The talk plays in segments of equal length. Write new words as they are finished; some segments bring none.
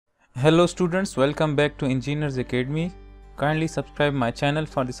Hello students, welcome back to Engineers Academy. Kindly subscribe my channel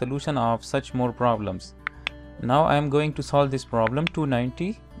for the solution of such more problems. Now I am going to solve this problem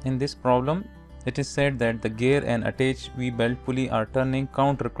 290. In this problem, it is said that the gear and attached V-belt pulley are turning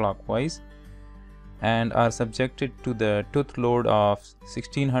counterclockwise and are subjected to the tooth load of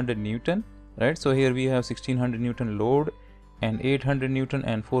 1600 Newton. Right, so here we have 1600 Newton load and 800 Newton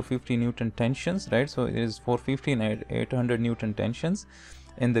and 450 Newton tensions. Right, so it is 450 and 800 Newton tensions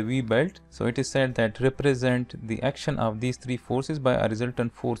in the V belt. So it is said that represent the action of these three forces by a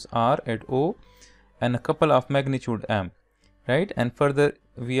resultant force R at O and a couple of magnitude M, right? And further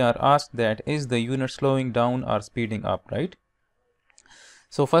we are asked that is the unit slowing down or speeding up, right?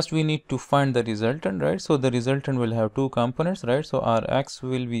 So first we need to find the resultant, right? So the resultant will have two components, right? So our x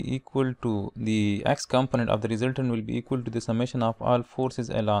will be equal to the x component of the resultant will be equal to the summation of all forces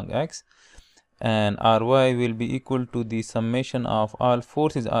along x, and Ry will be equal to the summation of all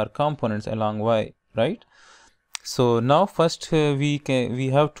forces or components along y, right? So now first we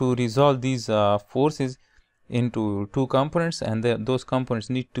have to resolve these forces into two components, and those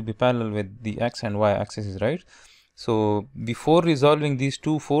components need to be parallel with the x and y axes, right? So before resolving these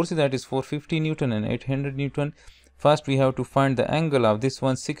two forces, that is 450 Newton and 800 Newton, first we have to find the angle of this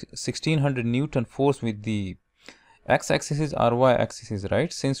one 1600 Newton force with the x-axis or y-axis,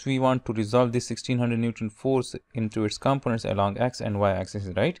 right? Since we want to resolve this 1600 Newton force into its components along x and y-axis,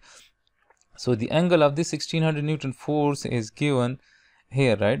 right? So the angle of this 1600 Newton force is given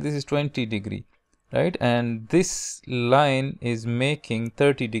here, right? This is 20 degree, right? And this line is making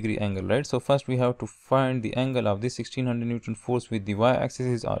 30-degree angle, right? So first we have to find the angle of this 1600 Newton force with the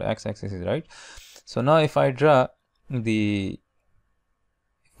y-axis or x-axis, right? So now if I draw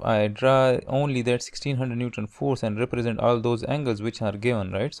only that 1600 Newton force and represent all those angles which are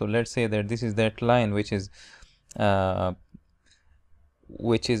given, right? So let's say that this is that line which is in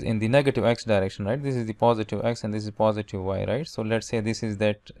the negative x direction, right? This is the positive x and this is positive y, right? So let's say this is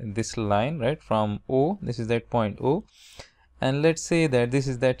this line, right, from O. This is that point O, and let's say that this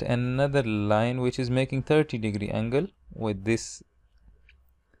is that another line which is making 30-degree angle with this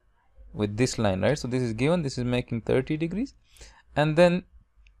line, right? So this is given, this is making 30 degrees, and then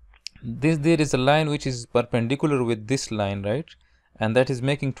there is a line which is perpendicular with this line, right, and that is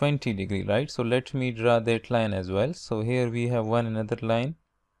making 20 degree, right? So let me draw that line as well. So here we have another line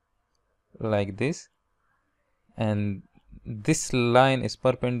like this, and this line is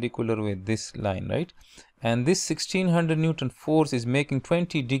perpendicular with this line, right? And this 1600 Newton force is making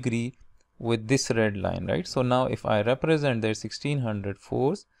 20 degree with this red line, right? So now if I represent that 1600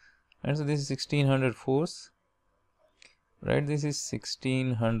 force, and so this is 1600 force, right? This is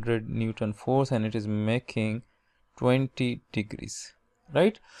 1600 Newton force and it is making 20 degrees,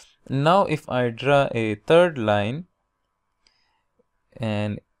 right? Now if I draw a third line,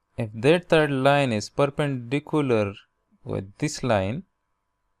 and if that third line is perpendicular with this line,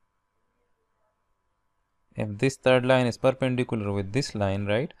 if this third line is perpendicular with this line,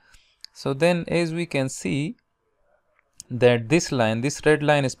 right, so then as we can see that this line, this red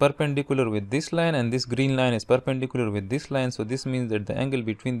line, is perpendicular with this line and this green line is perpendicular with this line. So this means that the angle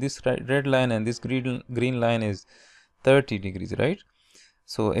between this red line and this green line is 30 degrees, right?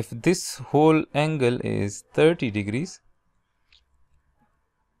 So if this whole angle is 30 degrees,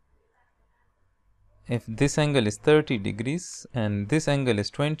 if this angle is 30 degrees and this angle is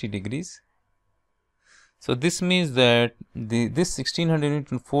 20 degrees, so this means that this 1600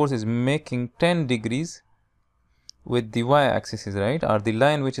 Newton force is making 10 degrees with the y-axis, right, or the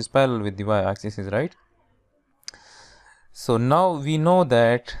line which is parallel with the y-axis, right? So now we know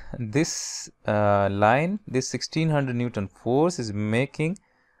that this line, this 1600 Newton force is making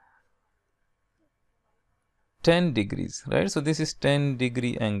 10 degrees, right? So this is 10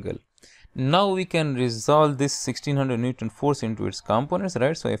 degree angle. Now we can resolve this 1600 Newton force into its components,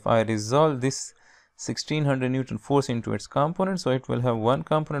 right? So if I resolve this 1600 Newton force into its components, so it will have one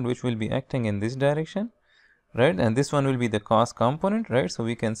component which will be acting in this direction, right, and this one will be the cos component, right? So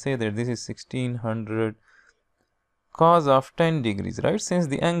we can say that this is 1600 cos of 10 degrees, right? Since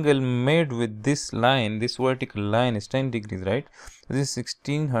the angle made with this line, this vertical line, is 10 degrees, right? So this is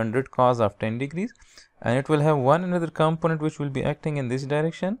 1600 cos of 10 degrees, and it will have another component which will be acting in this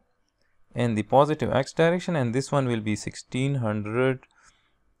direction, in the positive x direction, and this one will be 1600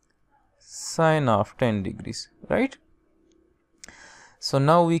 sine of 10 degrees, right? So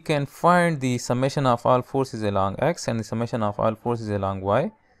now we can find the summation of all forces along x and the summation of all forces along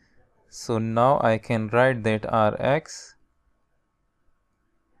y. So now I can write that Rx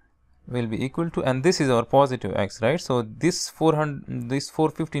will be equal to, and this is our positive x, right? So this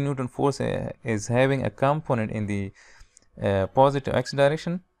 450 Newton force is having a component in the positive x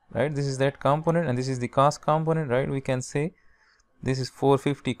direction, right? This is that component and this is the cos component, right? We can say this is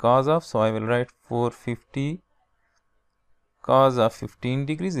 450 cos of, so I will write 450 cos of 15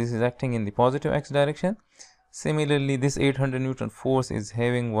 degrees. This is acting in the positive x direction. Similarly, this 800 Newton force is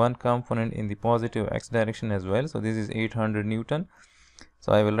having one component in the positive x direction as well. So this is 800 Newton.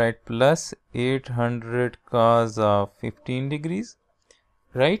 So I will write plus 800 cos of 15 degrees,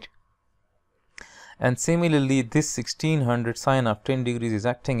 right? And similarly, this 1600 sine of 10 degrees is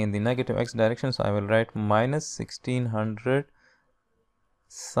acting in the negative x direction. So I will write minus 1600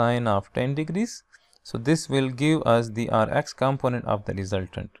 sine of 10 degrees. So this will give us the Rx component of the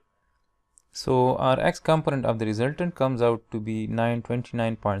resultant. So Rx component of the resultant comes out to be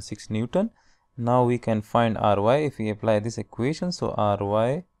 929.6 Newton. Now we can find Ry if we apply this equation. So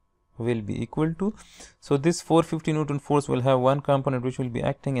Ry will be equal to, so this 450 Newton force will have one component which will be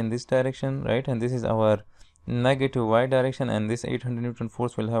acting in this direction, right? And this is our negative y direction, and this 800 Newton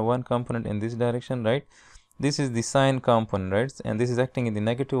force will have one component in this direction, right? This is the sine component, right? And this is acting in the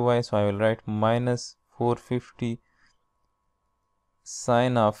negative y, so I will write minus 450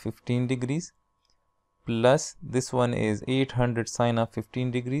 sine of 15 degrees plus this one is 800 sine of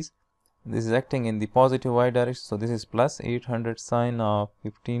 15 degrees. This is acting in the positive y direction, so this is plus 800 sine of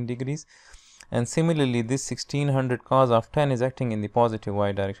 15 degrees. And similarly, this 1600 cos of 10 is acting in the positive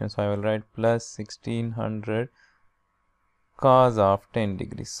y direction, so I will write plus 1600 cos of 10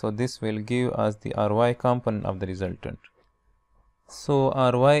 degrees. So this will give us the Ry component of the resultant. So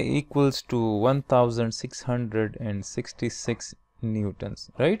Ry equals to 1666 newtons,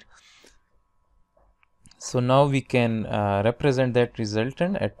 right? So now we can represent that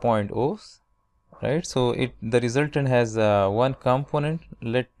resultant at point O, right? So the resultant has one component.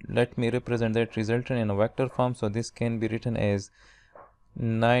 Let me represent that resultant in a vector form. So this can be written as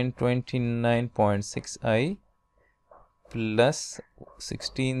 929.6 I plus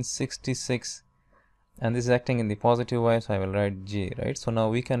 1666, and this is acting in the positive y, so I will write J, right? So now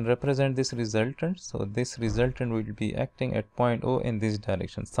we can represent this resultant. So this resultant will be acting at point O in this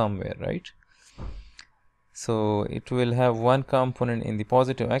direction somewhere, right? So it will have one component in the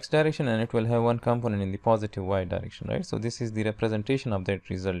positive x direction and it will have one component in the positive y direction, right? So this is the representation of that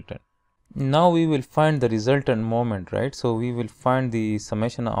resultant. Now we will find the resultant moment, right? So we will find the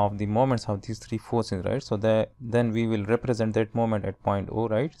summation of the moments of these three forces, right? So then we will represent that moment at point O,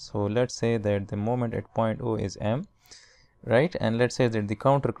 right? So let's say that the moment at point O is m, right? And let's say that the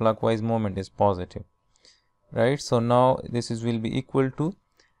counterclockwise moment is positive, right? So now this will be equal to,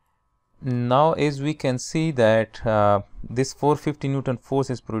 now as we can see that this 450 Newton force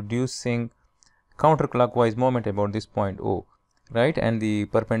is producing counterclockwise moment about this point O, right? And the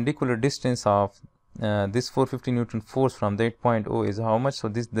perpendicular distance of this 450 Newton force from that point O is how much? So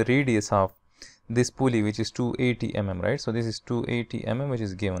this the radius of this pulley, which is 280 mm, right? So this is 280 mm which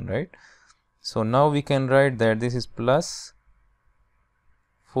is given, right? So now we can write that this is plus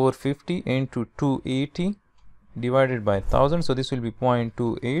 450 into 280 divided by 1000, so this will be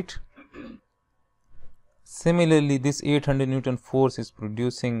 0.28. Similarly, this 800 Newton force is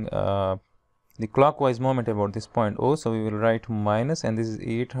producing the clockwise moment about this point O, so we will write minus, and this is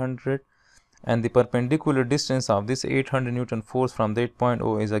 800, and the perpendicular distance of this 800 Newton force from that point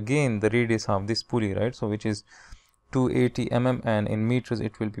O is again the radius of this pulley, right? So which is 280 mm, and in meters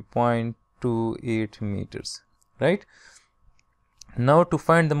it will be 0.28 meters, right? Now to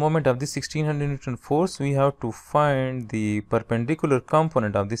find the moment of this 1600 Newton force, we have to find the perpendicular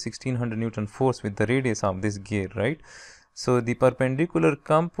component of this 1600 Newton force with the radius of this gear, right? So the perpendicular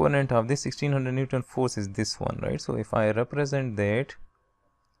component of this 1600 Newton force is this one, right? So if I represent that,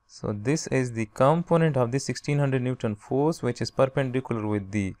 so this is the component of this 1600 Newton force which is perpendicular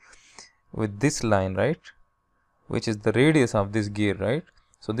with this line, right? Which is the radius of this gear, right?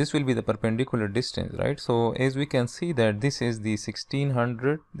 So this will be the perpendicular distance, right? So as we can see that this is the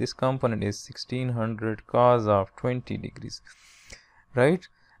 1600, this component is 1600 cos of 20 degrees, right?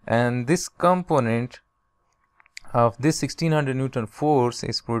 And this component of this 1600 Newton force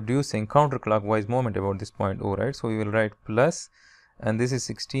is producing counterclockwise moment about this point O, right? So we will write plus, and this is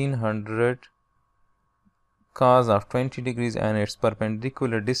 1600 cos of 20 degrees, and its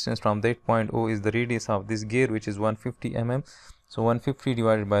perpendicular distance from that point O is the radius of this gear, which is 150 mm. So 150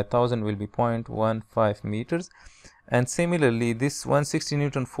 divided by 1000 will be 0.15 meters. And similarly, this 160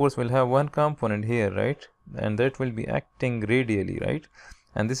 Newton force will have one component here, right? And that will be acting radially, right?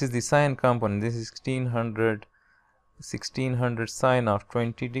 And this is the sine component. This is 1600 sine of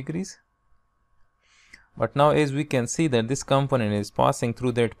 20 degrees. But now as we can see that this component is passing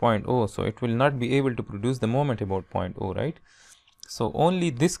through that point O, so it will not be able to produce the moment about point O, right? So only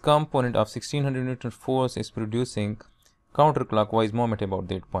this component of 1600 Newton force is producing counterclockwise moment about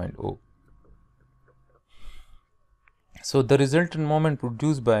that point O. So the resultant moment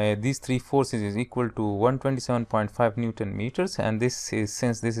produced by these three forces is equal to 127.5 Newton meters, and this is,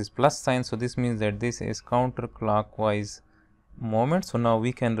 since this is plus sign, so this means that this is counterclockwise moment. So now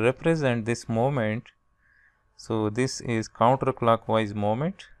we can represent this moment. So this is counterclockwise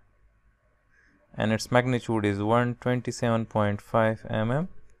moment and its magnitude is 127.5 mm.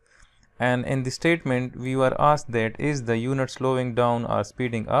 And in the statement we were asked that is the unit slowing down or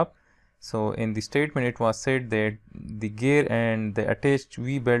speeding up. So in the statement it was said that the gear and the attached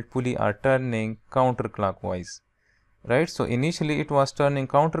V-belt pulley are turning counterclockwise, right? So initially it was turning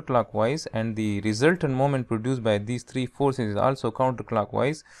counterclockwise and the resultant moment produced by these three forces is also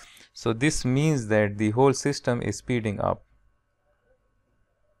counterclockwise. So this means that the whole system is speeding up.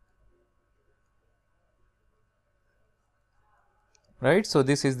 Right, so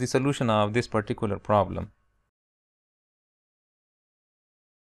this is the solution of this particular problem.